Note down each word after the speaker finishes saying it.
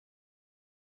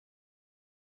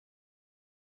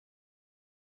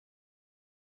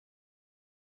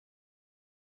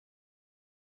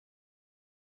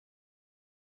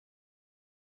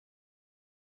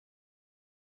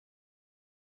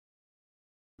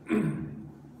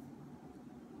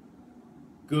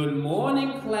Good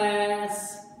morning,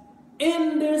 class.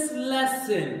 In this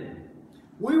lesson,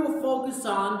 we will focus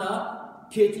on the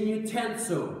kitchen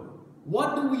utensil.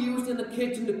 What do we use in the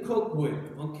kitchen to cook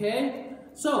with? Okay?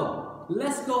 So,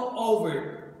 let's go over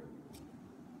it.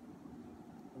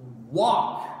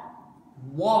 Wok.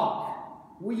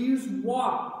 We use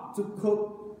wok to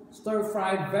cook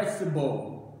stir-fried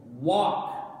vegetable. Wok.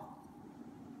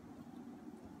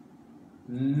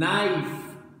 Knife.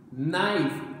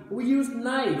 We use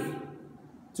knife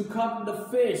to cut the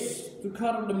fish, to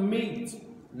cut the meat.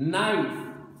 Knife.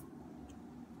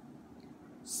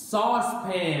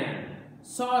 Saucepan.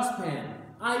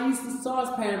 I use the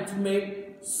saucepan to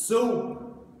make soup,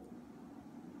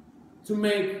 to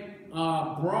make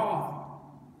broth,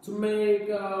 to make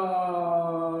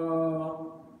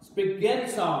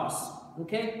spaghetti sauce.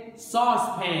 Okay?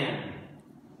 Saucepan.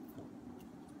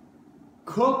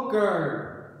 Cooker.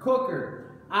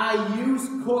 I use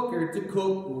cooker to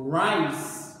cook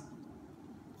rice.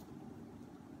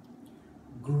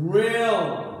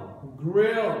 Grill.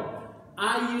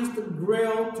 I use the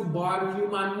grill to barbecue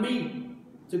my meat,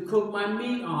 to cook my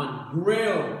meat on.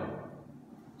 Grill.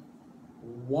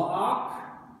 Wok.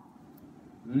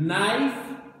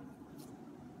 Knife.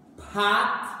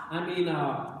 Pot.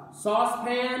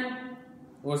 Saucepan,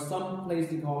 or some place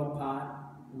they call it pot,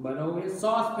 but over here,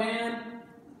 saucepan.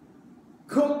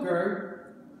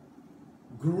 Cooker,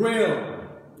 grill.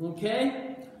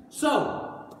 Okay?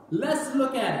 So, let's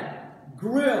look at it.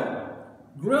 Grill.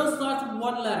 Grill starts with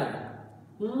what letter?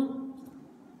 Can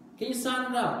you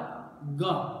sound it out?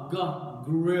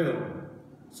 Grill.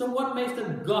 So what makes the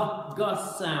g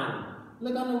sound?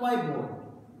 Look on the whiteboard.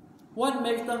 What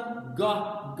makes the g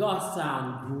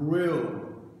sound?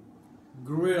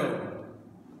 Grill.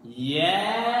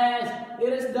 Yes,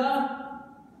 it is the...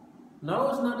 No,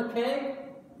 it's not the K.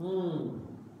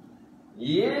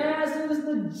 Yes, it is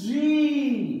the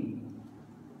G.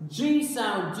 G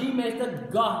sound. G makes the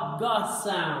g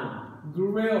sound.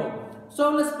 Grill. So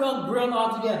let's spell grill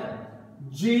all together.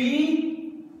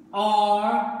 G-R-I-L-L.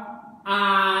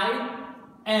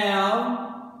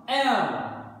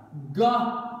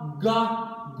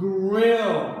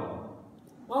 Grill.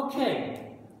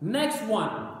 Okay. Next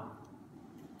one.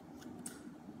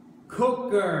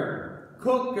 Cooker.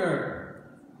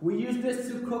 We use this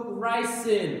to cook rice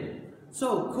in.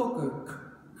 So,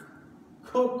 cooker.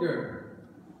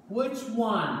 Which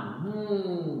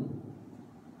one?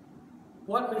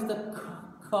 What makes the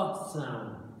k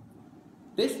sound?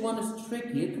 This one is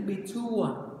tricky. It could be two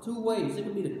ways. It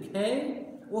could be the K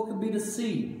or it could be the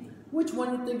C. Which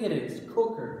one do you think it is?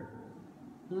 Cooker.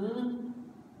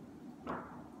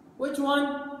 Which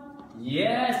one?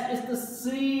 Yes, it's the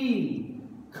C.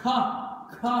 Cooker.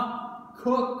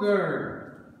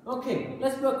 Okay,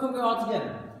 let's spell cooker all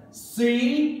together.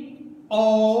 C-O-O-K-E-R.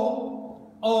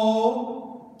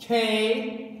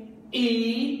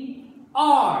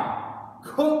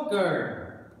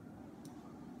 Cooker.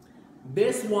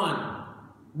 This one,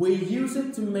 we use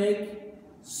it to make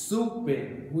soup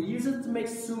in.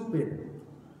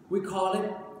 We call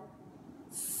it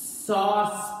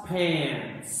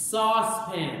saucepan.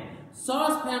 Saucepan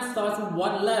starts with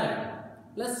what letter?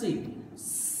 Let's see.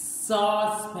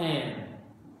 Saucepan.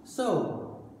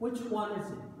 So, which one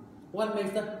is it? What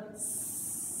makes the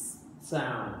S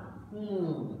sound?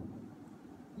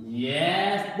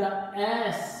 Yes, the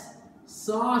S.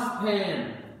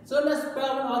 Saucepan. So let's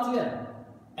spell it all together.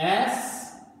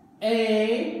 S-A-U-C-E-P-A-N.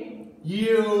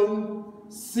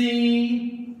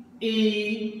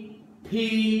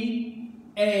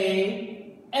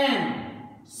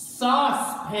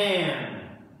 Saucepan.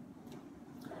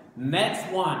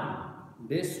 Next one.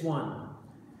 This one.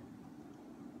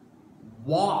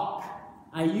 Wok.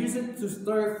 I use it to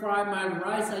stir fry my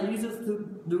rice. I use it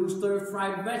to do stir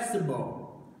fried vegetable.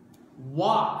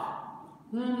 Wok.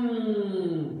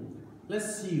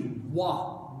 Let's see.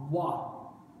 Wok.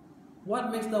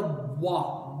 What makes the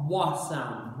wok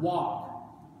sound? Wok.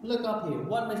 Look up here.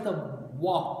 What makes the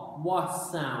wok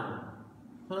sound?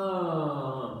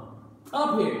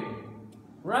 Up here.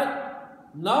 Right?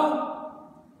 No?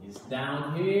 It's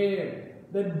down here.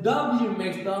 The W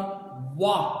makes the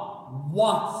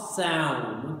wok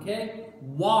sound, okay?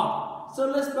 Wok. So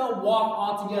let's spell wok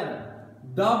all together.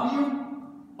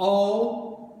 W-O-K.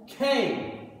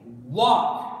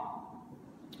 Wok.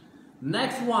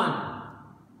 Next one.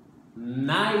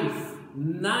 Knife.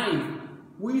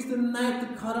 We use the knife to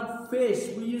cut up fish.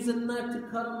 We use a knife to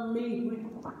cut up meat. We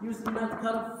use the knife to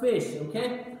cut up fish,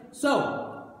 okay?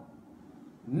 So,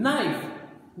 knife.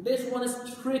 This one is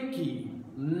tricky.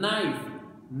 Knife.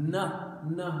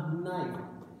 Knife.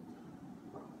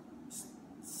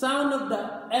 sound of the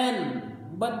N,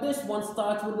 but this one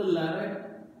starts with the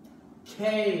letter K.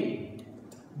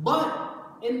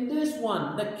 But in this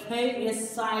one, the K is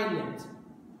silent.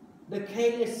 The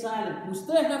K is silent. We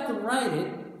still have to write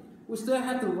it. We still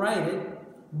have to write it,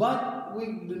 but we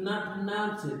do not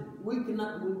pronounce it. We do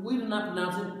not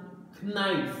pronounce it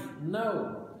knife.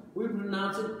 No, we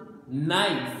pronounce it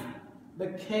knife. The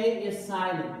K is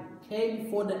silent. K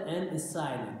before the N is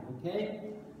silent.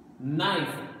 Okay,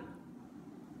 knife.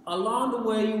 Along the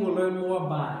way, you will learn more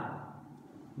about it.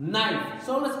 Knife.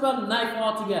 So let's spell knife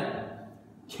all together.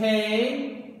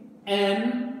 K-N-I-F-E.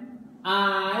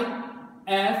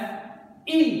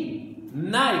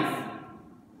 Knife.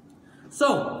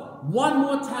 So, one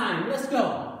more time. Let's go.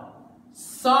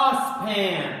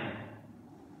 Saucepan.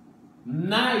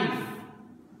 Knife.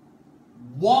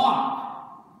 Wok.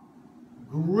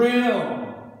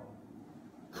 Grill.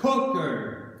 Cooker.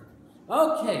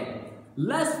 Okay.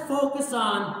 Let's focus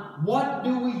on what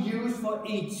do we use for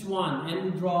each one, and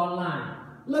we draw a line.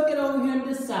 Look at over here on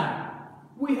this side.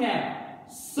 We have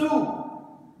soup.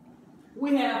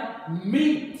 We have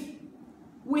meat.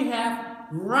 We have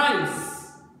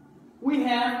rice. We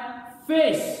have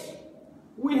fish.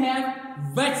 We have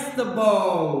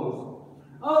vegetables.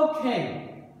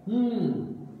 Okay.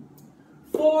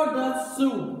 For the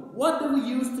soup, what do we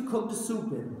use to cook the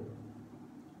soup in?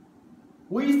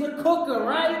 We use the cooker,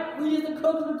 right? We use the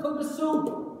cooker to cook the soup.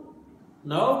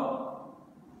 No?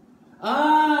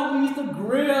 We use the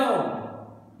grill.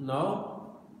 No?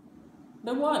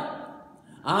 Then what?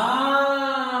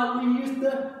 We use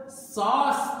the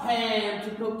saucepan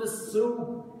to cook the soup.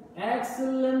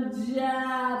 Excellent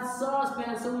job,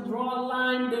 saucepan. So we draw a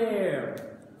line there.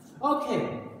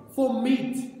 Okay, for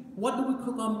meat, what do we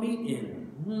cook our meat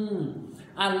in?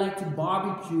 I like to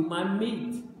barbecue my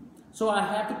meat. So I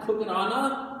have to cook it on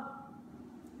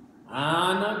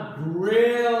a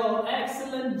grill.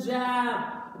 Excellent job.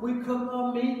 We cook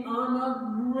our meat on a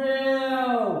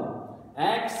grill.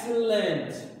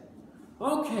 Excellent.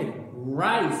 Okay,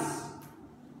 rice.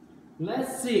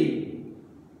 Let's see.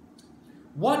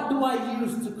 What do I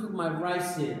use to cook my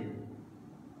rice in?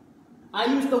 I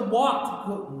use the wok to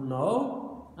cook.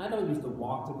 No, I don't use the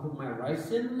wok to cook my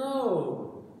rice in.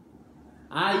 No.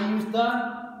 I use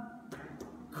the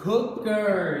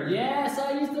cooker. Yes,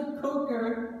 I use the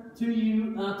cooker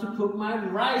to cook my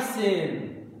rice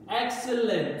in.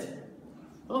 Excellent.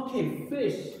 Okay,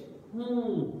 fish.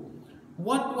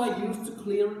 What do I use to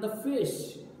clear the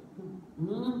fish?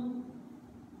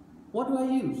 What do I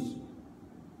use?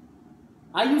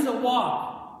 I use a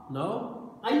wok.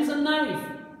 No. I use a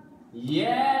knife.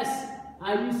 Yes,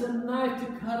 I use a knife to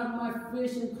cut up my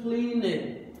fish and clean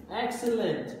it.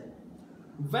 Excellent.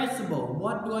 Vegetable.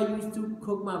 What do I use to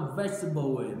cook my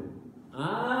vegetable in?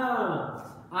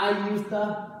 I use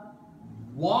the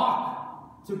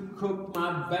wok to cook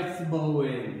my vegetable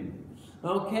in.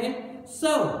 Okay, so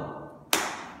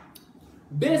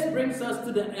this brings us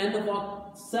to the end of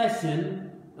our session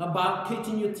about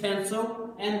kitchen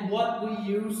utensil and what we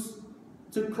use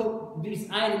to cook these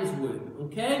items with.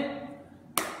 Okay,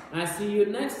 I see you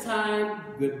next time.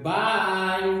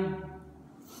 Goodbye.